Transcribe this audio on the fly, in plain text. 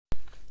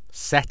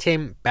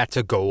setting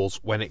better goals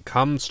when it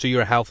comes to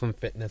your health and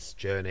fitness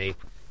journey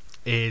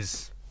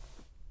is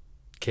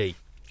key.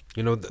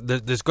 You know,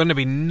 there's going to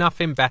be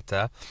nothing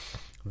better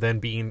than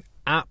being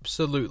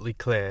absolutely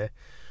clear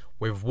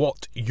with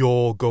what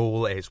your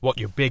goal is, what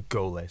your big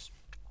goal is.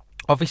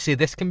 Obviously,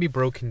 this can be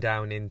broken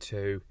down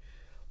into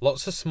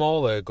lots of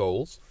smaller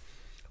goals,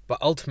 but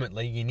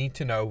ultimately you need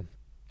to know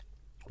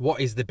what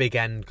is the big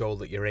end goal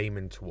that you're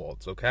aiming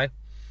towards, okay?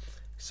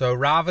 So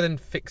rather than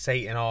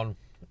fixating on,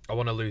 I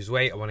want to lose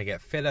weight, I want to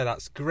get fitter,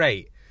 that's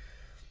great.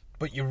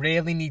 But you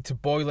really need to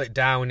boil it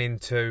down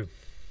into,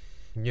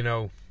 you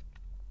know,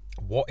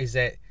 what is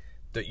it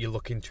that you're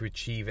looking to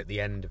achieve at the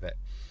end of it?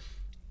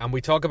 And we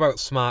talk about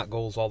SMART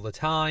goals all the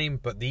time,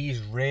 but these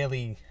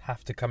really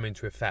have to come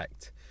into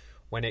effect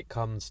when it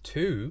comes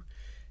to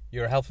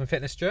your health and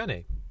fitness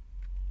journey.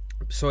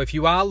 So if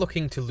you are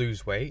looking to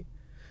lose weight,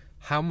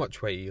 how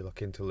much weight are you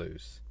looking to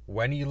lose?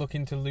 When are you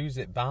looking to lose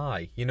it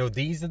by? You know,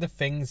 these are the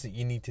things that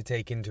you need to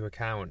take into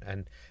account.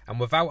 And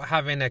without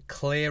having a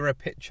clearer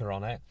picture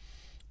on it,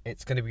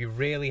 it's going to be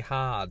really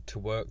hard to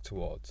work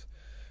towards.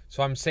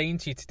 So I'm saying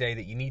to you today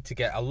that you need to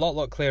get a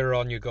lot clearer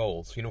on your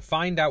goals. You know,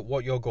 find out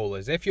what your goal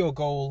is. If you're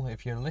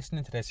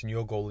listening to this and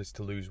your goal is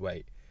to lose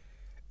weight,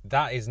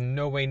 that is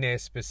nowhere near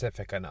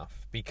specific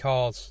enough,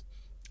 because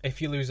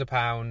if you lose a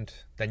pound,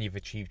 then you've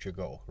achieved your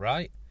goal,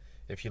 right?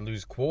 If you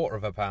lose 1/4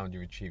 of a pound,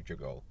 you've achieved your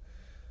goal.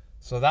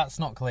 So that's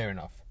not clear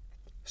enough.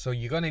 So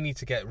you're going to need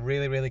to get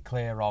really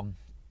clear on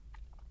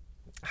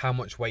how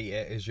much weight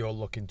it is you're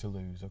looking to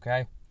lose,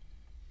 okay?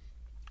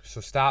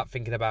 So start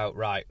thinking about,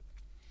 right,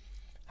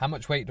 how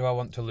much weight do I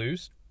want to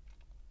lose?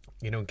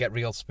 You know, get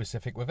real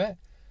specific with it.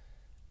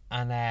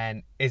 And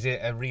then, is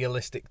it a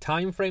realistic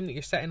time frame that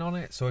you're setting on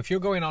it? So if you're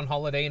going on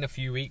holiday in a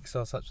few weeks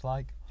or such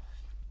like,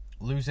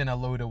 losing a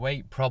load of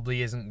weight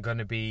probably isn't going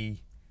to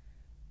be,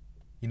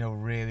 you know,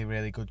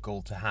 really good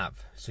goal to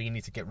have. So you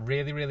need to get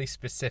really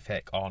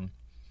specific on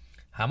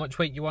how much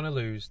weight you want to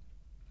lose,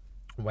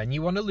 when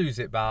you want to lose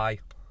it by,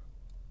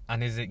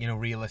 and is it, you know,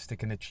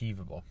 realistic and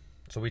achievable.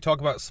 So we talk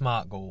about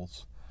SMART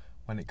goals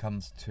when it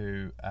comes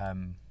to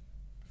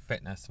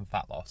fitness and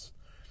fat loss.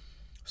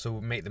 So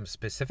make them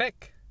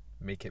specific,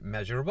 make it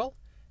measurable,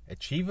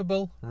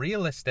 achievable,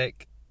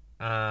 realistic,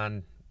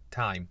 and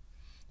time.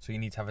 So you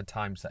need to have a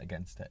time set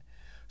against it.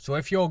 So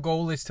if your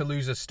goal is to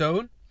lose a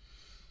stone,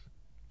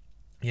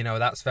 you know,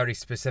 that's very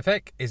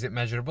specific. Is it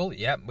measurable?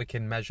 Yep, we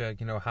can measure,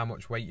 you know, how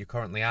much weight you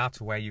currently are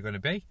to where you're going to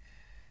be.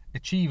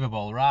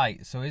 Achievable,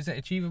 right. So is it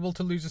achievable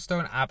to lose a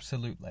stone?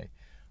 Absolutely.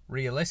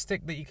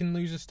 Realistic that you can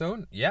lose a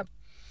stone? Yep.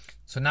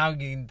 So now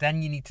you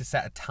need to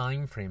set a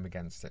time frame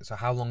against it. So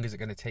how long is it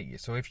going to take you?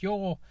 So if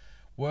you're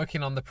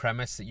working on the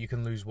premise that you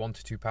can lose 1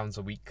 to 2 pounds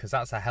a week, because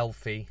that's a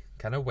healthy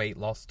kind of weight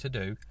loss to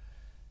do,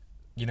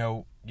 you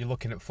know, you're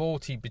looking at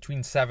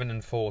between 7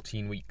 and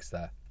 14 weeks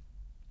there.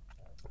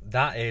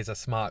 That is a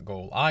SMART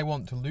goal. I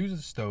want to lose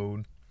a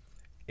stone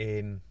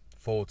in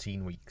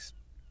 14 weeks.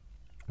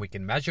 We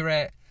can measure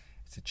it.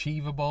 It's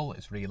achievable.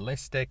 It's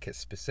realistic. It's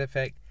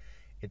specific.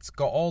 It's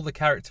got all the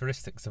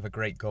characteristics of a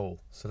great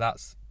goal. So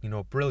that's, you know,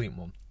 a brilliant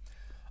one.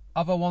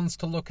 Other ones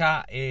to look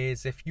at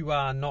is if you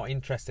are not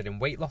interested in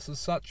weight loss as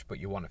such, but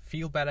you want to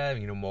feel better,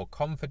 you know, more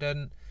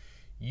confident,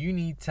 you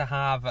need to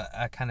have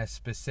a kind of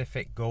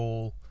specific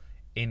goal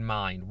in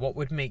mind. What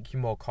would make you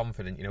more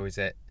confident? You know, is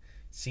it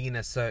seeing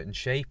a certain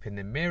shape in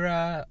the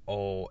mirror,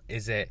 or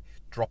is it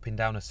dropping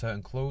down a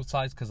certain clothes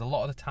size? Because a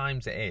lot of the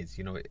times it is,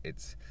 you know,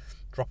 it's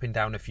dropping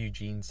down a few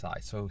jean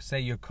size. So say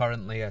you're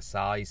currently a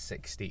size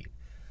 16,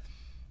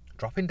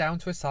 dropping down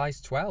to a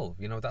size 12,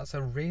 you know, that's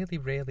a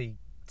really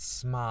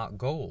smart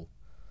goal.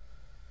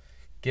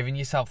 Giving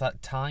yourself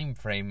that time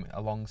frame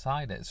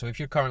alongside it. So if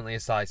you're currently a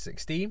size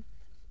 16,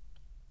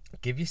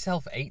 give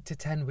yourself 8 to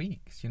 10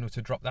 weeks, you know,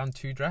 to drop down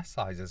 2 dress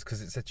sizes,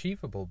 because it's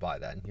achievable by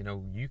then. You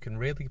know, you can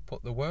really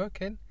put the work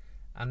in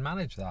and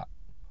manage that.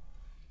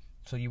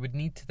 So you would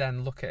need to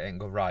then look at it and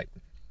go, right,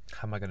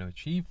 how am I going to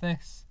achieve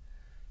this?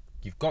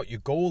 You've got your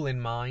goal in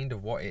mind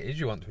of what it is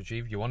you want to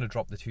achieve. You want to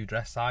drop the 2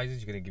 dress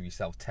sizes. You're going to give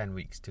yourself 10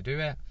 weeks to do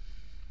it.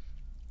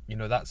 You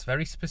know, that's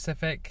very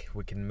specific.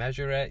 We can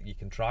measure it. You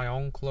can try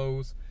on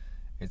clothes.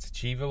 It's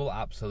achievable,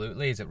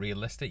 absolutely. Is it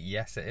realistic?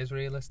 Yes, it is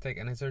realistic.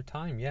 And is there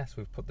time? Yes,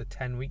 we've put the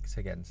 10 weeks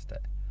against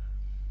it.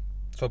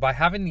 So by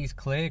having these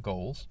clear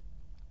goals,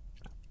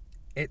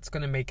 it's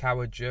going to make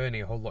our journey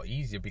a whole lot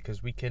easier,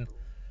 because we can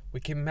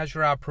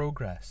measure our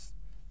progress.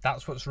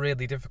 That's what's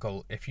really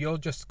difficult. If you're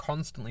just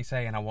constantly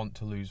saying, I want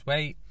to lose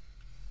weight,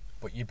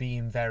 but you're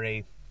being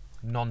very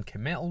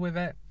non-committal with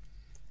it,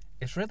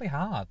 it's really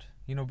hard,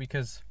 you know,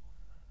 because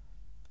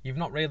you've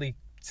not really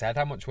said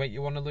how much weight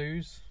you want to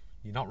lose.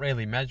 You're not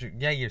really measuring.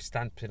 Yeah, you're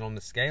stamping on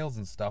the scales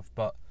and stuff,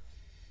 but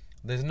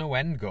there's no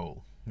end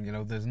goal. You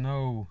know, there's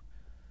no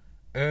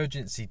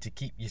urgency to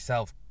keep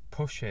yourself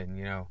pushing,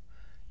 you know,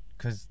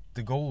 because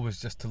the goal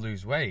was just to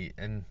lose weight.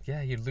 And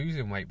yeah, you're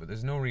losing weight, but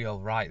there's no real,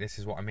 right, this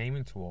is what I'm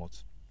aiming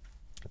towards.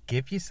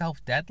 Give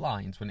yourself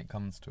deadlines when it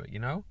comes to it, you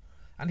know.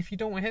 And if you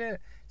don't hit it,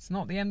 it's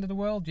not the end of the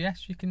world.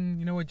 Yes, you can,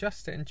 you know,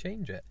 adjust it and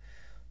change it.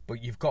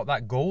 But you've got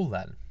that goal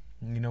then.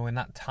 in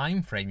that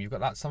time frame. You've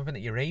got that something that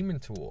you're aiming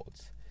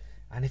towards.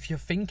 And if you're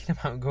thinking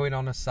about going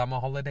on a summer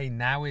holiday,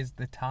 now is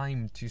the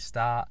time to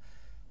start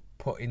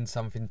putting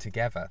something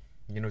together,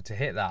 to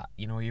hit that.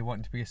 You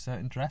want to be a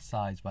certain dress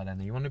size by then.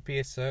 You want to be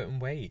a certain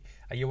weight.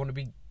 And you want to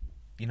be,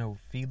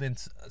 feeling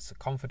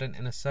confident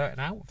in a certain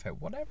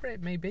outfit. Whatever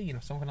it may be,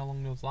 something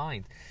along those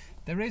lines.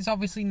 There is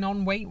obviously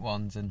non-weight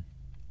ones, and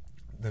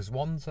there's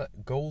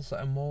goals that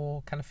are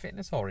more kind of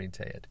fitness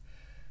orientated.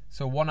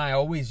 So one I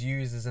always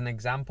use as an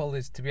example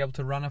is to be able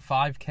to run a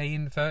 5K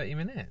in 30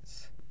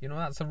 minutes.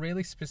 That's a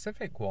really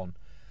specific one.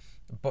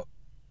 But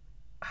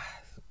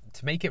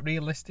to make it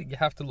realistic, you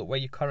have to look where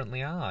you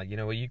currently are.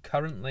 Are you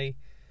currently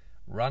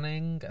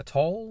running at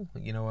all?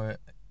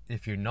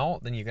 If you're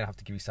not, then you're going to have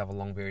to give yourself a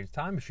long period of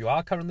time. If you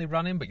are currently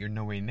running, but you're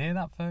nowhere near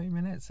that 30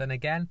 minutes, then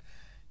again,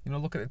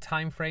 look at the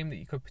time frame that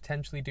you could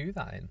potentially do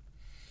that in.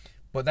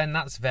 But then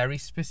that's very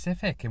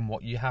specific in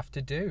what you have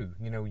to do.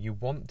 You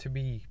want to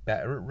be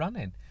better at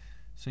running.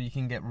 So you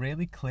can get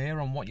really clear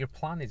on what your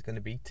plan is going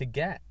to be to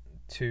get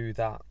to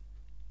that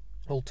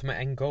ultimate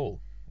end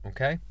goal.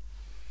 Okay?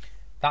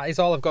 That is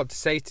all I've got to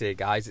say to you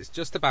guys. It's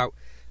just about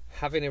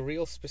having a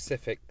real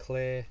specific,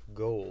 clear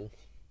goal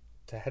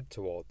to head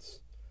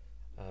towards.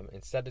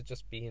 Instead of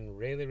just being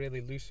really, really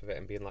loose with it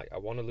and being like, I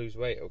want to lose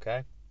weight,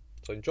 okay?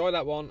 So enjoy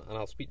that one, and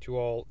I'll speak to you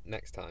all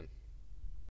next time.